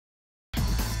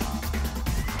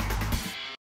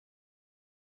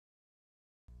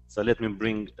So let me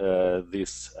bring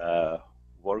this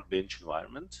Workbench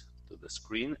environment to the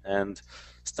screen and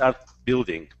start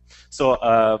building. So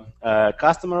a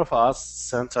customer of ours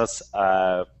sent us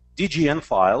a DGN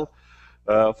file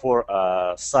for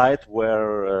a site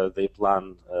where they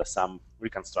plan some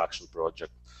reconstruction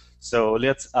project. So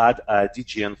let's add a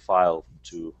DGN file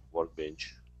to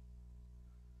Workbench.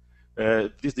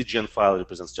 This DGN file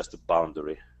represents just a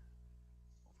boundary of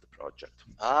the project.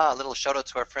 Ah, a little shout out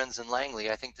to our friends in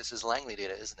Langley. I think this is Langley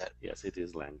data, isn't it? Yes, it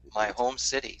is Langley. My home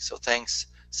city. So thanks.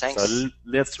 So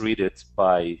let's read it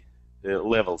by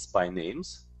levels by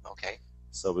names. Okay.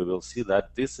 So we will see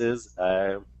that this is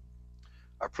our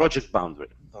project boundary.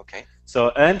 Okay.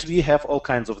 So, and we have all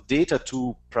kinds of data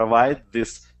to provide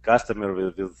this customer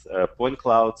with point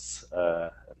clouds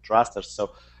and rasters.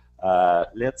 So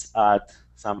let's add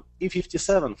some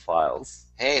E57 files.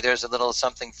 Hey, there's a little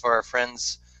something for our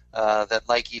friends that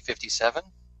like E57.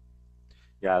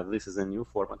 Yeah, this is a new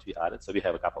format we added. So we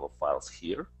have a couple of files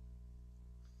here.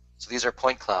 So these are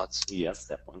point clouds. Yes,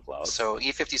 they're point clouds. So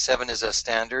E57 is a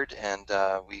standard, and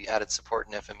we added support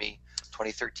in FME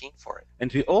 2013 for it.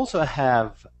 And we also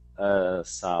have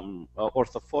some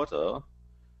orthophoto,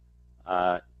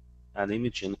 an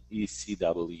image in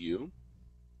ECW.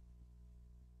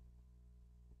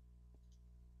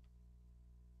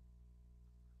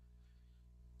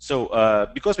 So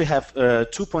because we have 2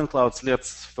 point clouds,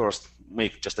 let's first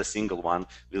make just a single one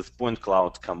with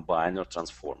PointCloudCombiner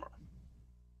transformer.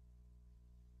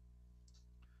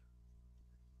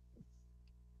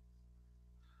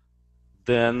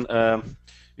 Then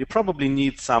we probably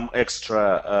need some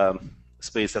extra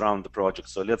space around the project.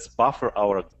 So let's buffer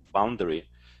our boundary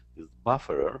with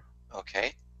bufferer.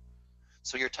 Okay.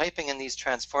 So you're typing in these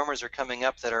transformers are coming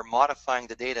up that are modifying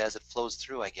the data as it flows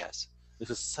through, I guess.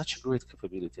 This is such a great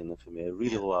capability in FME. I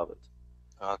really love it.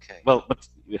 Okay. Well, but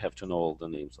you have to know all the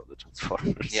names of the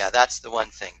transformers. Yeah, that's the one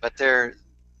thing. But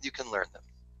you can learn them.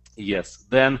 Yes.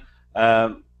 Then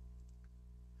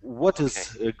what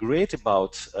is great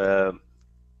about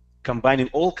combining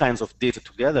all kinds of data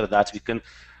together, that we can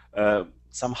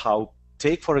somehow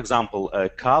take, for example,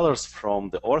 colors from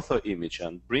the ortho image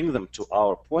and bring them to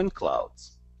our point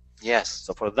clouds. Yes.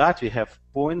 So for that, we have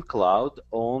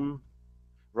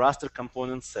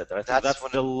PointCloudOnRasterComponentSetter. I think that's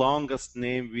the longest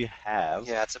name we have.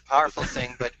 Yeah, it's a powerful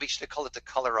thing, but we should call it the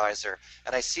colorizer.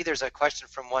 And I see there's a question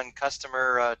from one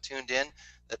customer tuned in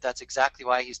that's exactly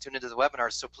why he's tuned into the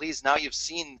webinar. So please, now you've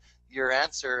seen your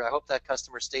answer, I hope that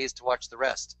customer stays to watch the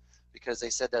rest, because they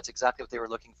said that's exactly what they were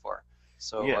looking for.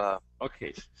 So yeah,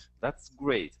 okay, that's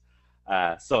great.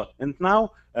 And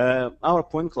now our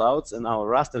point clouds and our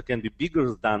raster can be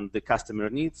bigger than the customer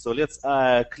needs. So let's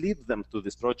clip them to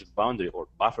this project boundary or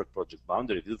buffered project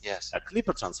boundary with a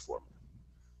clipper transformer.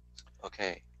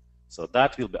 Okay. So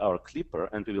that will be our clipper,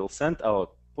 and we will send our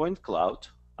point cloud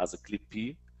as a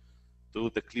clippy to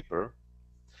the clipper.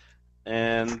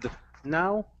 And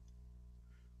now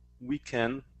we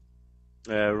can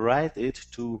write it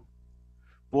to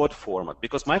POD format,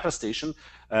 because MicroStation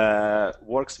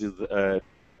works with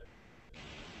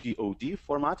POD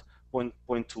format,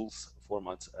 Pointools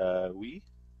format.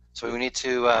 So we need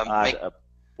to add a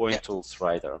Pointools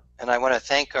writer. And I want to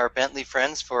thank our Bentley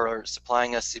friends for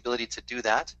supplying us the ability to do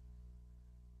that.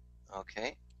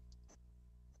 Okay.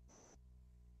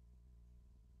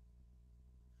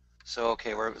 So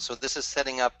so this is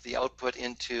setting up the output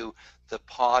into the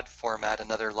POD format,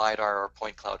 another lidar or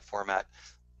point cloud format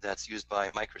that's used by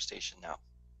MicroStation now.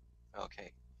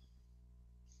 Okay.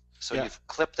 So you've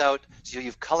clipped out, so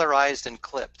you've colorized and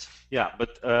clipped. Yeah,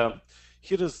 but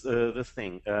here is the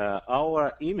thing.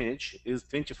 Our image is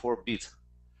 24-bit.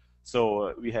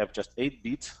 So we have just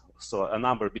 8-bit, so a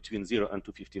number between 0 and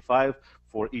 255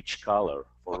 for each color,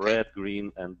 for red,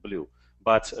 green, and blue.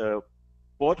 But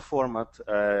POD format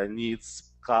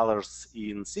needs colors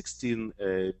in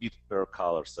 16-bit per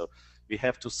color. So we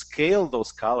have to scale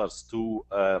those colors to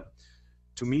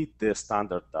meet the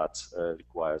standard that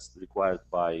required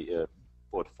by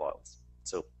POD files.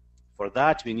 So for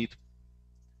that, we need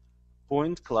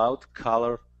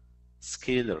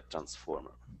PointCloudColorScaler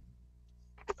transformer.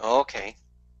 Okay.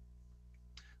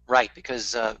 Right,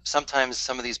 because sometimes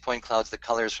some of these point clouds, the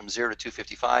color is from 0 to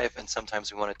 255, and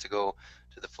sometimes we want it to go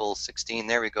to the full 16.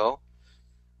 There we go.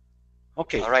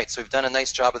 Okay. All right, so we've done a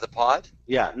nice job of the pod.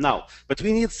 Yeah, now, but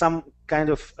we need some kind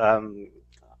of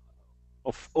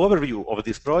overview of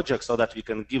this project so that we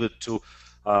can give it to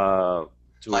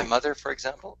my mother, for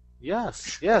example.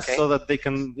 Yes, yes, so that they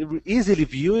can easily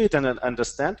view it and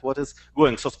understand what is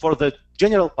going. So for the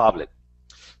general public,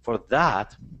 for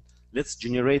that, let's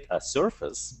generate a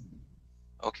surface.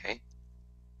 Okay.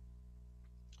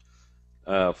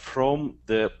 from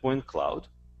the point cloud.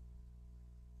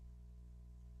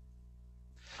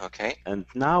 Okay. And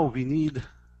now we need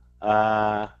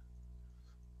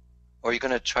or you're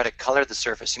going to try to color the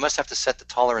surface. You must have to set the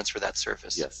tolerance for that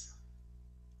surface. Yes.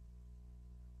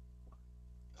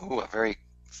 Ooh, a very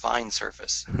fine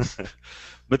surface.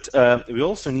 But we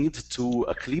also need to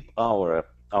clip our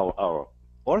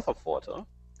orthophoto.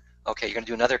 Okay, you're going to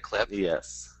do another clip.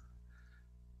 Yes.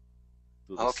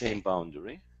 To the same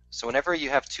boundary. So whenever you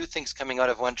have two things coming out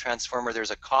of one transformer,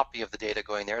 there's a copy of the data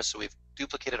going there. So we've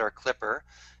duplicated our clipper,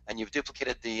 and you've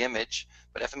duplicated the image,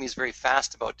 but FME is very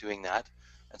fast about doing that.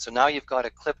 And so now you've got a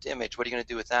clipped image. What are you going to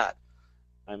do with that?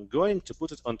 I'm going to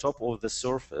put it on top of the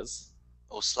surface.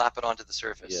 Oh, slap it onto the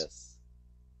surface. Yes.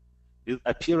 With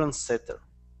AppearanceSetter.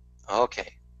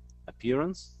 Okay.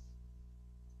 Appearance,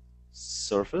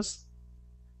 surface.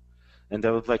 And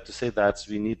I would like to say that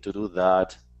we need to do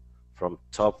that from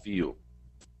top view.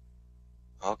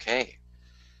 Okay.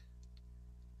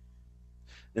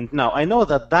 And now I know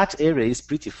that that area is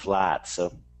pretty flat,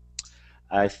 so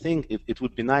I think it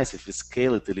would be nice if we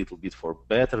scale it a little bit for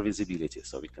better visibility,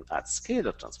 so we can add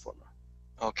scalar transformer.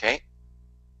 Okay.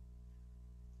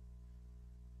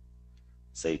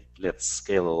 Say, let's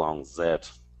scale along Z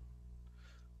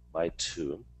by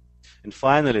 2. And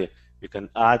finally, we can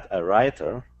add a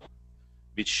writer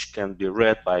which can be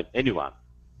read by anyone.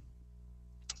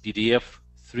 PDF,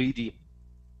 3D.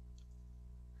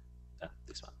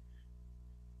 This one.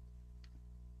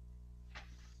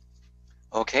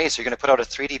 Okay, so you're going to put out a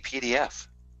 3D PDF.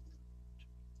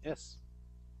 Yes.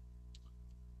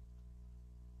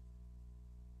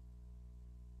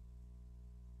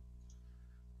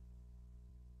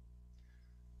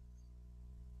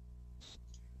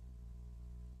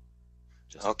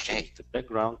 Just change the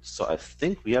background. So I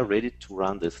think we are ready to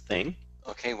run this thing.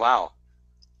 Okay, wow.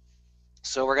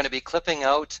 So we're going to be clipping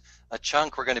out a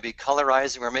chunk. We're going to be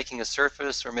colorizing. We're making a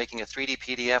surface. We're making a 3D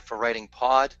PDF. We're writing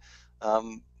pod.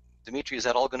 Dimitri, is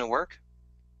that all going to work?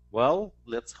 Well,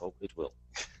 let's hope it will.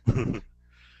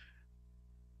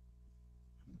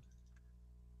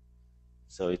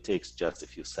 So it takes just a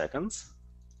few seconds.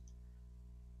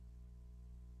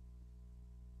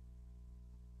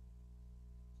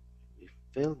 It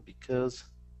failed because...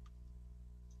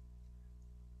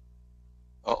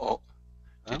 Uh-oh.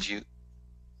 Did you...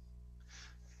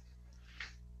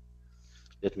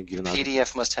 Let me give another...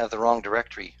 PDF must have the wrong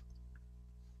directory.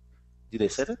 Did I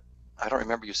set it? I don't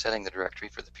remember you setting the directory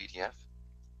for the PDF.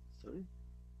 Sorry.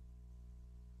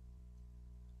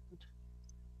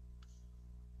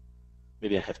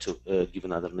 Maybe I have to give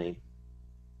another name.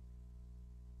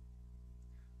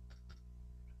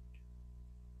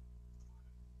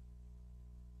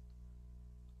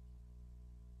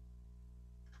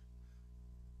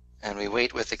 And we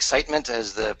wait with excitement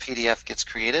as the PDF gets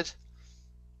created.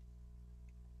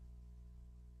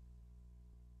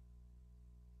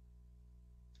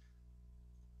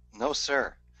 No,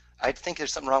 sir. I think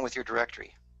there's something wrong with your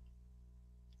directory.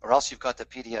 Or else you've got the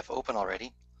PDF open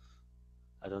already.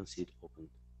 I don't see it open.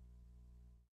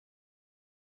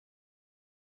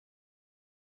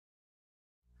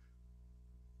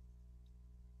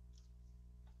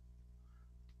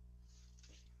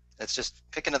 Let's just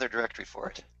pick another directory for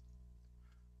it.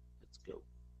 Let's go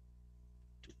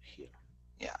to here.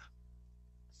 Yeah.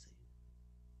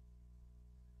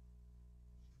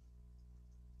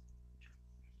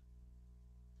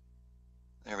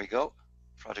 There we go.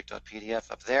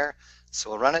 Project.pdf up there. So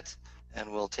we'll run it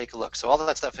and we'll take a look. So all of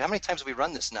that stuff, how many times have we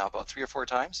run this now? About 3 or 4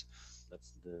 times?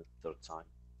 That's the 3rd time.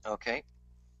 Okay.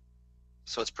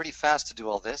 So it's pretty fast to do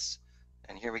all this.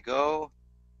 And here we go.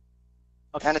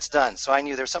 Okay. And it's done. So I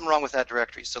knew there's something wrong with that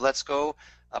directory. So let's go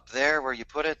up there where you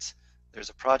put it. There's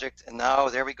a project, and now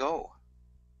there we go.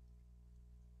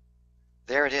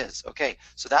 There it is. Okay,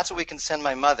 so that's what we can send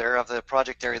my mother of the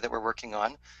project area that we're working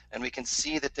on. And we can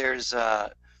see that there's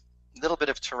a little bit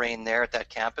of terrain there at that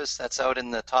campus. That's out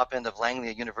in the top end of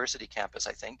Langley University campus,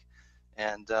 I think.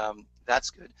 And that's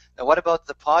good. Now, what about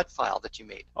the pod file that you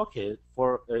made? Okay,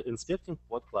 for inspecting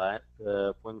pod file,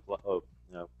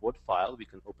 we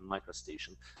can open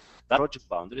MicroStation. That project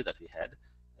boundary that we had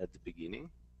at the beginning,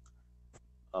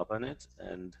 open it,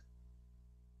 and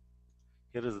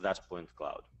here is that point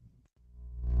cloud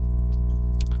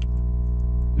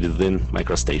within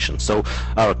MicroStation. So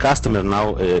our customer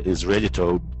now is ready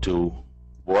to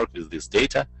work with this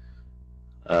data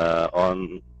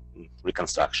on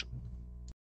reconstruction.